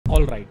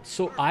Alright,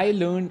 so I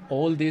learned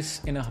all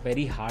this in a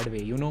very hard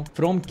way,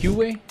 from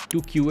QA to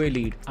QA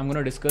lead. I'm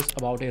gonna discuss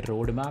about a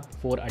roadmap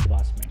for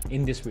advancement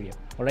in this video.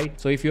 Alright,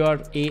 so if you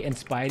are a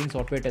inspiring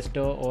software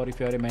tester or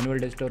if you are a manual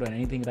tester or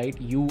anything, right,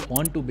 you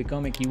want to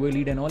become a QA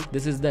lead and all,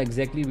 this is the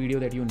exactly video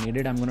that you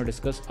needed. I'm gonna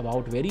discuss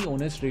about very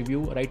honest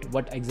review, right,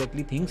 what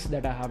exactly things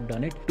that I have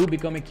done it to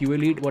become a QA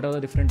lead, what are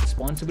the different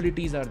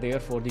responsibilities are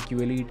there for the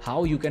QA lead,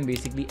 how you can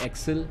basically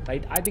excel,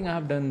 right? I think I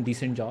have done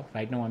decent job.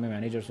 Right now I'm a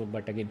manager,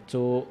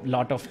 so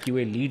lot of QA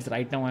leads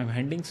right now I'm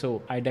handling,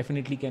 so I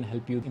definitely can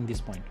help you in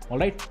this point. All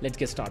right, let's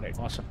get started.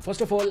 Awesome.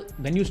 First of all,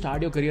 when you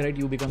start your career, right,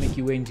 you become a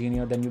QA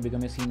engineer, then you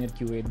become a senior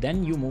QA,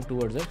 then you move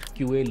towards a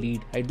QA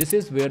lead, right? This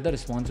is where the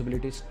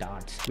responsibility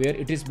starts, where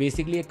it is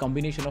basically a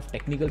combination of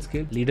technical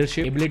skill,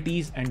 leadership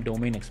abilities and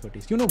domain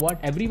expertise. You know what,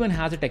 everyone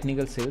has a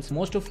technical skills.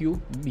 Most of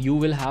you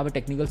will have a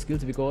technical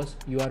skills because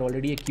you are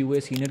already a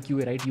QA, senior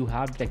QA, right? You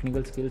have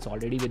technical skills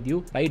already with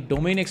you, right?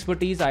 Domain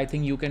expertise, I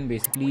think you can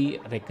basically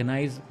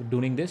recognize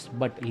doing this,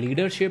 but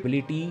leadership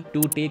ability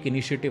to take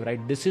initiative,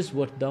 right? This is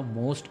what the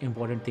most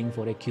important thing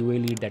for a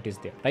QA lead that is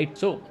there, right?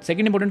 So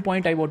second important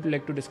point I would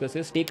like to discuss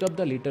is take up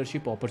the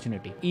leadership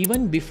opportunity.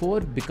 Even before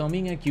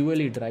becoming a QA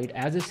lead, right,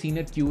 as a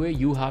senior QA,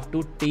 you have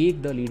to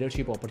take the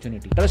leadership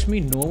opportunity. Trust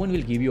me, no one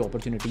will give you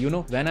opportunity.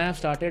 When I have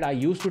started, I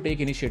used to take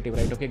initiative,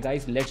 right? Okay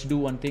guys, let's do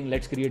one thing,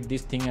 let's create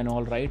this thing and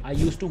all, right? I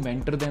used to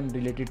mentor them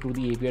related to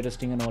the API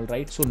testing and all,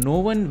 right? So no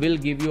one will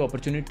give you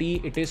opportunity.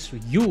 It is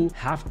you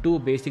have to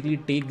basically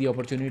take the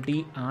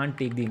opportunity and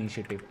take the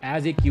initiative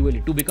as a QA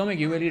lead. To become a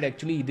QA lead,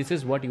 actually, this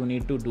is what you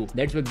need to do.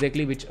 That's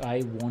exactly which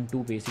I want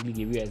to basically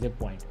give you as a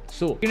point.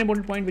 So an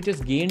important point, which is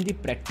gain the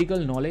practical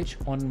knowledge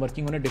on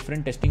working on a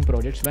different testing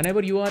projects.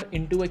 Whenever you are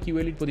into a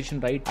QA lead position,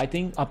 right, I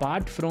think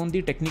apart from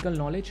the technical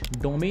knowledge,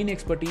 domain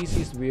expertise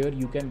is where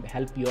you can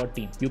help your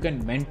team. You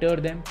can mentor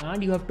them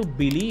and you have to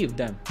believe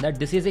them that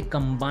this is a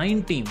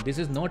combined team. This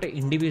is not an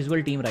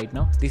individual team right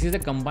now. This is a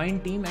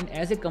combined team, and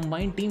as a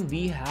combined team,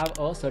 we have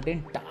a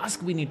certain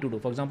task we need to do.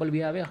 For example, we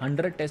have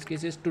 100 test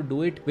cases to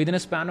do it within a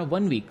span of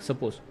 1 week.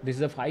 Suppose this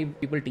is a 5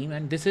 people team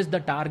and this is the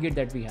target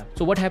that we have.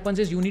 So what happens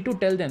is you need to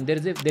tell them there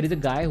is a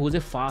guy who's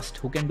a fast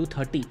who can do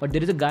 30, but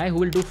there is a guy who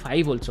will do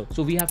 5 also.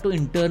 So we have to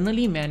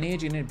internally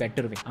manage in a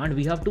better way, and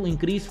we have to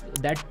increase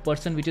that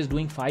person which is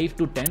doing 5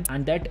 to 10,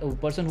 and that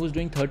person who's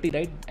doing 30,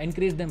 right,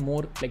 increase them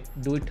more, like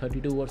do it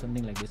 32 or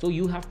something like this. So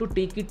you have to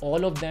take it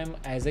all of them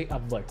as a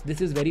upward.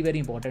 This is very, very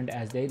important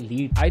as a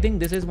lead. I think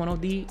this is one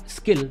of the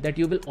skill that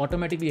you will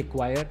automatically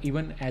acquire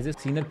even as a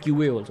senior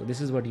QA also.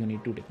 This is what you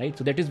need to do, right?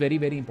 So that is very,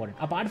 very important.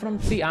 Apart from,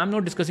 I'm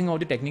not discussing about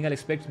the technical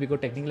aspects because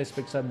technical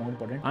aspects are more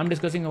important. I'm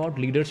discussing about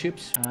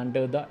leaderships and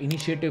the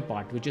initiative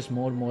part, which is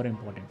more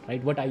important,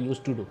 right? What I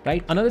used to do,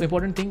 right? Another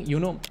important thing,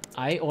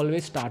 I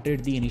always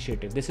started the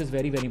initiative. This is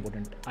very, very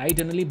important. I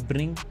generally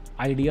bring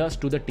ideas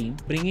to the team.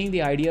 Bringing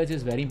the ideas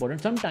is very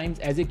important. Sometimes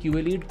as a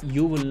QA lead,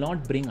 you will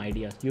not bring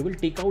ideas. You will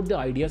take out the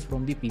ideas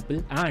from the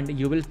people and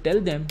you will tell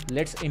them,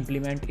 let's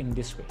implement in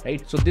this way,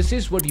 right? So this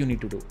is what you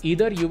need to do.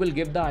 Either you will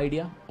give the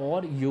idea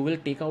or you will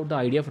take out the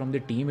idea from the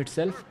team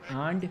itself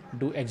and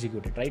do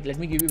execute it, right? Let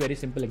me give you a very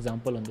simple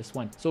example on this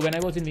one. So when I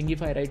was in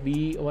Wingify, right,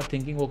 we were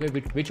thinking, okay,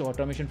 which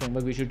automation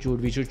framework we should choose.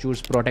 We should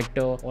choose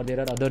Protector, or there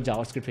are other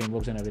JavaScript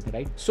frameworks and everything,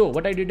 right? So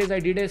what I did is I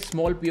did a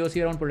small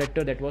POC around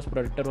Protector.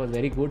 Protector was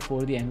very good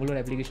for the Angular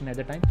application at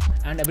the time,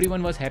 and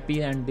everyone was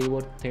happy and they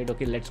were said,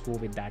 okay, let's go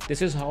with that.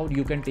 This is how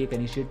you can take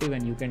initiative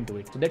and you can do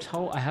it. So that's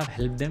how I have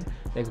helped them.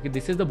 Like, okay,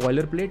 this is the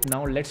boilerplate.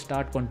 Now let's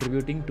start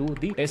contributing to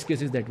the test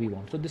cases that we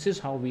want. So this is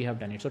how we have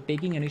done it. So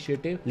taking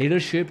initiative,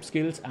 leadership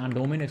skills and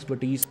domain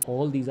expertise,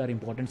 all these are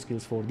important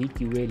skills for the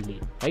QA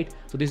lead, right?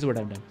 So this is what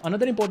I've done.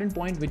 Another important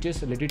point, which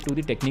is related to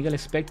the technical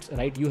aspects,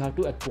 right? You have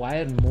to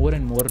acquire more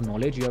and more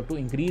knowledge. You have to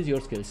increase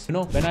your skills.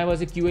 When I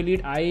was a QA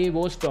lead, I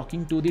was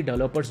talking to the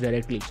developers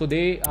directly. So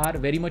they are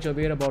very much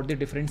aware about the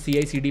different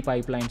CI/CD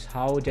pipelines,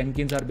 how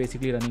Jenkins are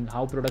basically running,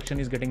 how production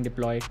is getting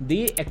deployed.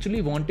 They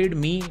actually wanted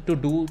me to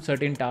do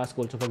certain tasks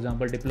also. For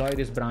example, deploy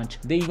this branch.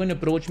 They even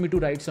approached me to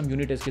write some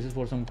unit test cases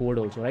for some code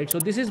also, right? So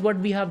this is what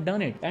we have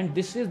done it. And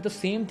this is the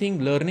same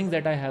thing, learning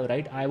that I have,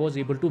 right? I was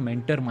able to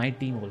mentor my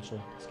team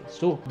also.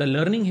 So the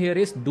learning here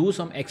is do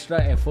some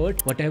extra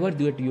effort, whatever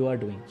that you are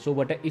doing. So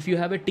if you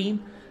have a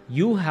team,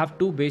 you have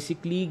to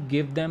basically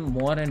give them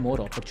more and more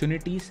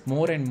opportunities,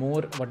 more and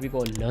more what we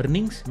call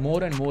learnings,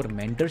 more and more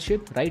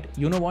mentorship, right?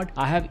 You know what?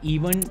 I have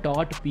even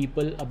taught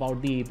people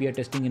about the API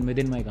testing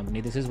within my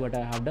company. This is what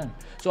I have done.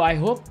 So I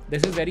hope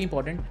this is very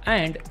important,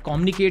 and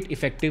communicate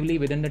effectively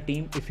within the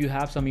team. If you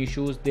have some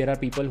issues, there are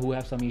people who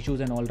have some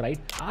issues and all, right?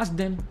 Ask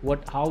them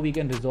how we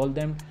can resolve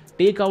them.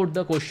 Take out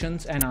the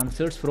questions and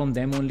answers from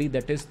them only.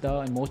 That is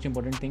the most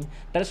important thing.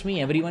 Trust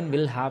me, everyone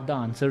will have the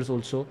answers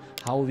also.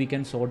 How we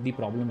can sort the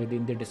problem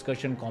within the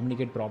discussion,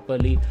 communicate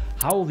properly,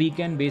 how we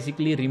can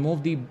basically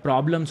remove the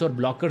problems or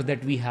blockers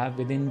that we have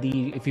within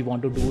if we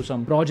want to do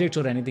some projects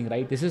or anything,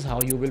 right? This is how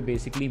you will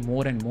basically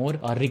more and more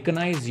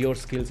recognize your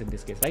skills in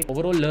this case, right?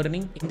 Overall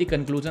learning, in the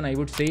conclusion, I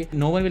would say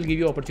no one will give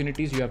you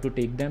opportunities. You have to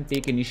take them,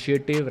 take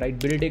initiative, right?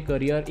 Build a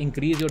career,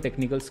 increase your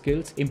technical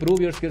skills,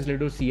 improve your skills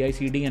related to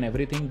CI/CD and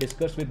everything.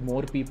 Discuss with with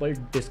more people,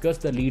 discuss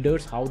the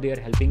leaders, how they are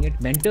helping it,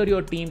 mentor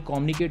your team,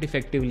 communicate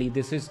effectively.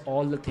 This is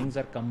all the things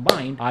are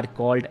combined are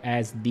called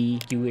as the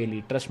QA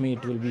lead. Trust me,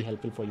 it will be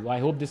helpful for you. I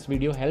hope this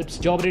video helps.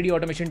 Job Ready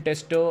Automation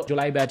Tester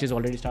July batch is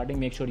already starting.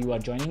 Make sure you are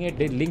joining it.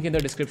 The link in the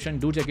description.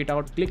 Do check it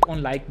out. Click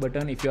on like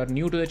button. If you are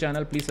new to the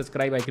channel, please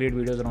subscribe. I create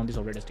videos around this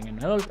software testing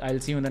and all. I'll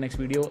see you in the next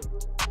video.